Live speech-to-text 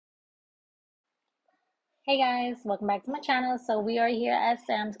Hey guys, welcome back to my channel. So we are here at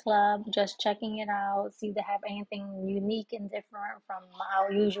Sam's Club, just checking it out, see if they have anything unique and different from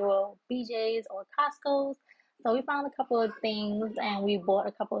our usual BJ's or Costco's. So we found a couple of things and we bought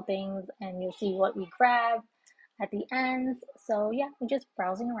a couple of things and you'll see what we grabbed at the end. So yeah, we're just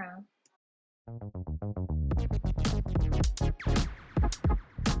browsing around.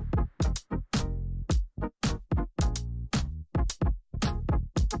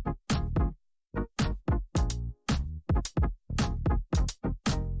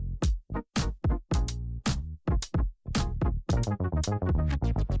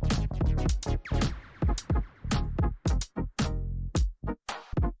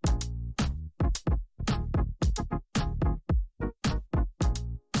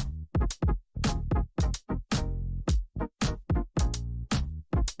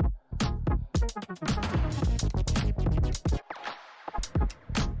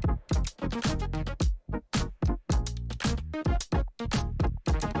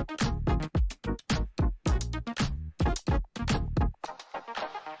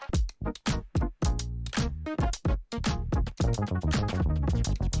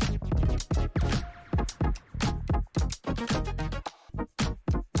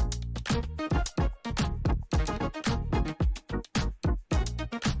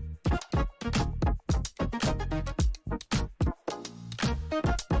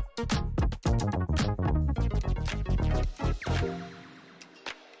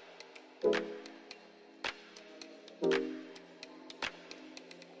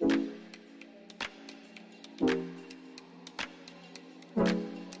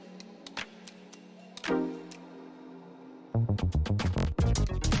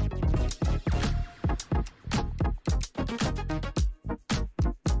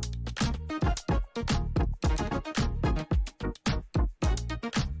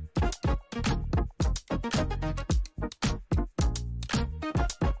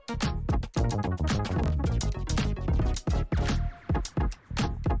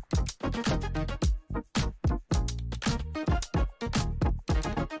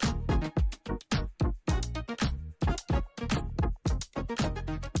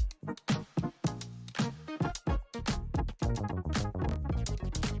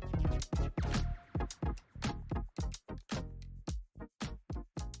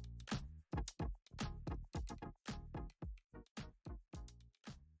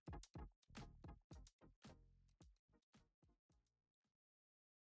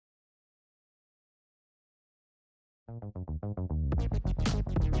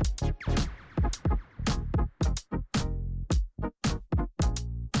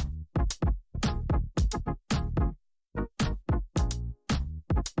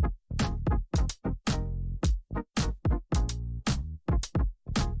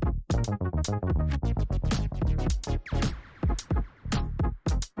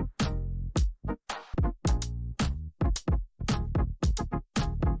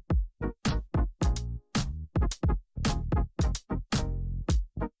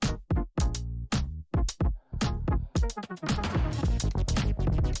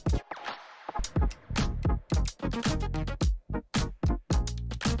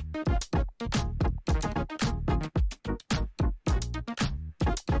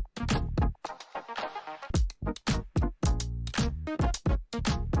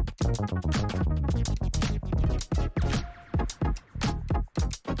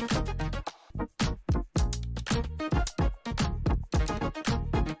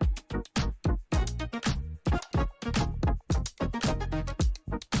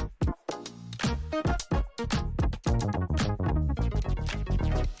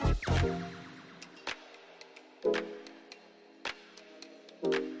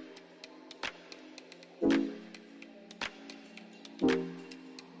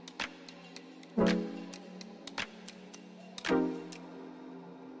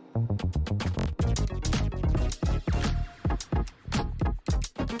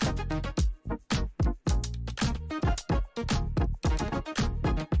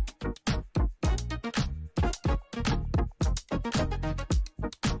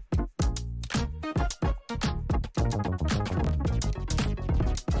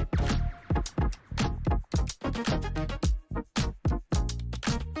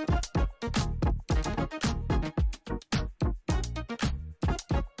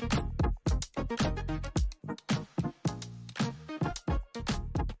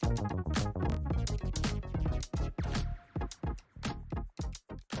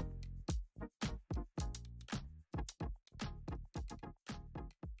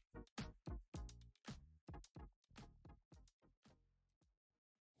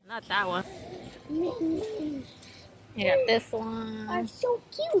 Not that one. You got this one. Are so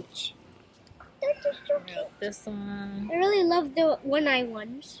cute. They're just so You cute. got this one. I really love the one-eye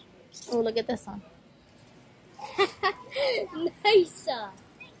ones. Oh, look at this one. Nice.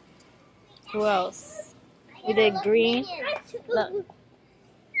 Who else? We did green. Look.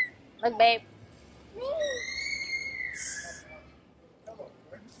 Look, babe.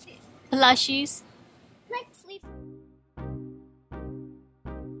 Plushies. Let's sleep.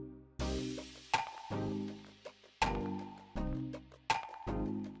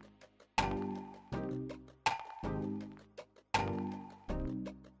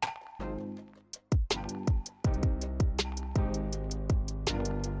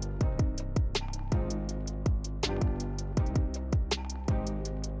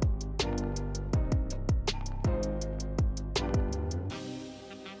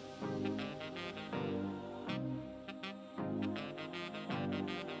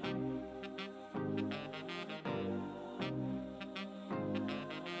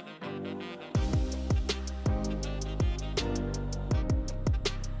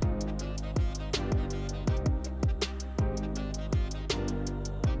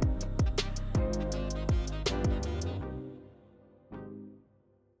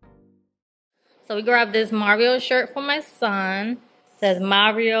 So we grabbed this Mario shirt for my son. It says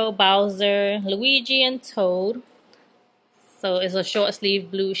Mario, Bowser, Luigi, and Toad. So it's a short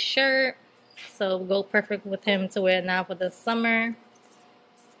sleeve blue shirt. So it'll go perfect with him to wear now for the summer.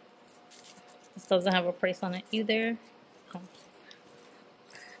 This doesn't have a price on it either.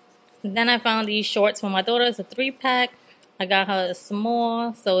 And then I found these shorts for my daughter. It's a 3-pack. I got her a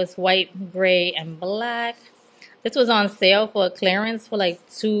small, so it's white, gray, and black. This was on sale for clearance for like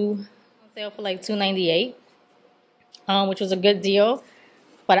 $2.98, which was a good deal.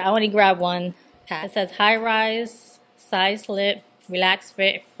 But I only grabbed one pack. It says high rise, size slit, relaxed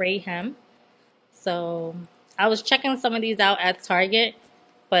fit, free hem. So I was checking some of these out at Target,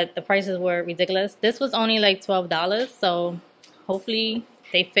 but the prices were ridiculous. This was only like $12, so hopefully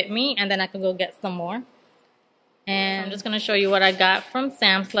they fit me, and then I can go get some more. And I'm just going to show you what I got from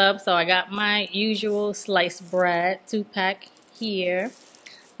Sam's Club. So I got my usual sliced bread, 2-pack here.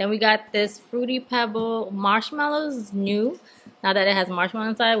 Then we got this Fruity Pebble marshmallows, new. Now that it has marshmallow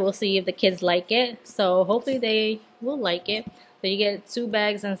inside, we'll see if the kids like it. So hopefully they will like it. So you get 2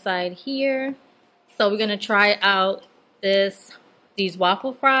 bags inside here. So we're going to try out these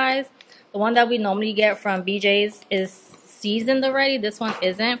waffle fries. The one that we normally get from BJ's is seasoned already. This one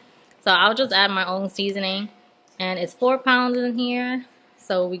isn't. So I'll just add my own seasoning. And it's 4 pounds in here.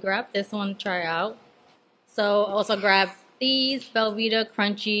 So we grabbed this one to try out. So I also grabbed these Belvita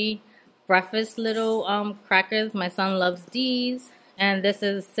Crunchy breakfast little crackers. My son loves these. And this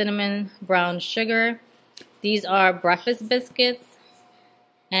is cinnamon brown sugar. These are breakfast biscuits.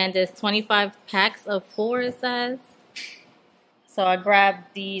 And there's 25 packs of 4, it says. So I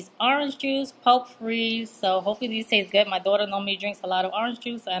grabbed these orange juice, pulp free. So hopefully these taste good. My daughter normally drinks a lot of orange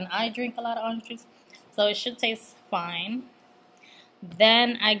juice, and I drink a lot of orange juice. So it should taste fine.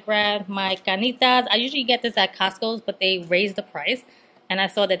 Then I grabbed my canitas. I usually get this at Costco's, but they raised the price. And I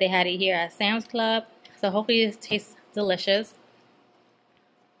saw that they had it here at Sam's Club. So hopefully it tastes delicious.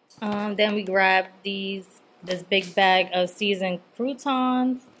 Then we grabbed this big bag of seasoned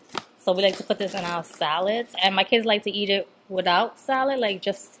croutons. So we like to put this in our salads. And my kids like to eat it without salad, like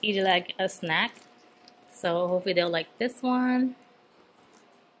just eat it like a snack. So hopefully they'll like this one.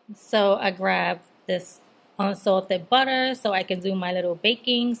 So I grabbed this unsalted butter so I can do my little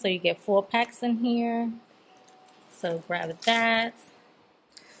baking. So you get 4 packs in here. So grab that.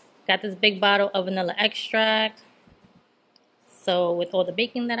 Got this big bottle of vanilla extract. So with all the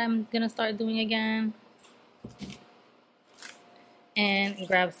baking that I'm gonna start doing again. And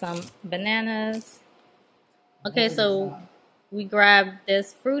grab some bananas. Okay, so we grabbed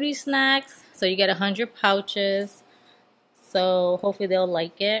this fruity snacks. So you get 100 pouches. So hopefully they'll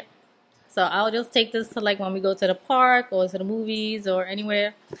like it. So I'll just take this to like when we go to the park or to the movies or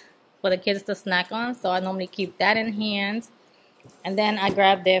anywhere for the kids to snack on. So I normally keep that in hand. And then I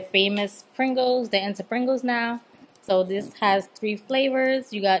grabbed their famous Pringles. They're into Pringles now. So this has 3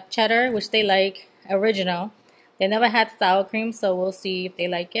 flavors. You got cheddar, which they like, original. They never had sour cream, so we'll see if they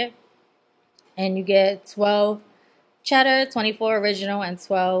like it. And you get 12 cheddar, 24 original, and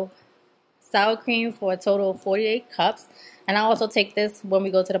 12 sour cream for a total of 48 cups. And I also take this when we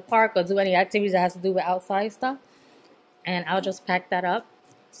go to the park or do any activities that has to do with outside stuff. And I'll just pack that up.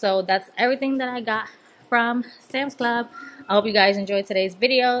 So that's everything that I got from Sam's Club. I hope you guys enjoyed today's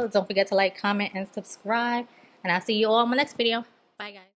video. Don't forget to like, comment, and subscribe. And I'll see you all in my next video. Bye, guys.